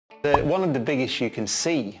One of the biggest you can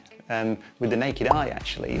see with the naked eye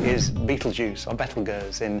actually is Betelgeuse or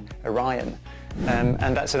Betelgeuse in Orion.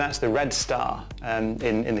 And that's the red star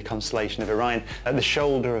in the constellation of Orion, at the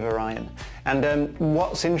shoulder of Orion. And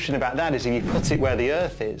what's interesting about that is if you put it where the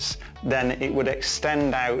Earth is, then it would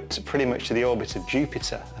extend out pretty much to the orbit of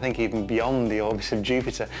Jupiter, I think even beyond the orbit of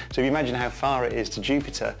Jupiter. So if you imagine how far it is to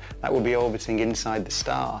Jupiter, that would be orbiting inside the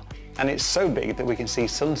star. And it's so big that we can see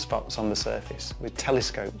sunspots on the surface with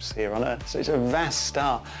telescopes here on Earth. So it's a vast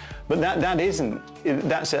star. But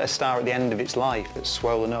that's a star at the end of its life that's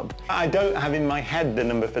swollen up. I don't have in my head the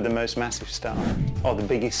number for the most massive star or the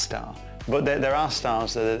biggest star, but there are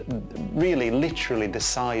stars that are really literally the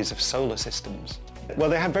size of solar systems. Well,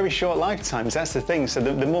 they have very short lifetimes, that's the thing. So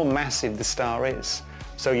the more massive the star is,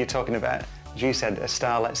 so you're talking about, as you said, a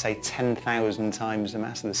star, let's say 10,000 times the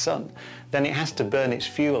mass of the Sun, then it has to burn its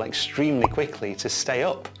fuel extremely quickly to stay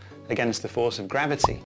up against the force of gravity.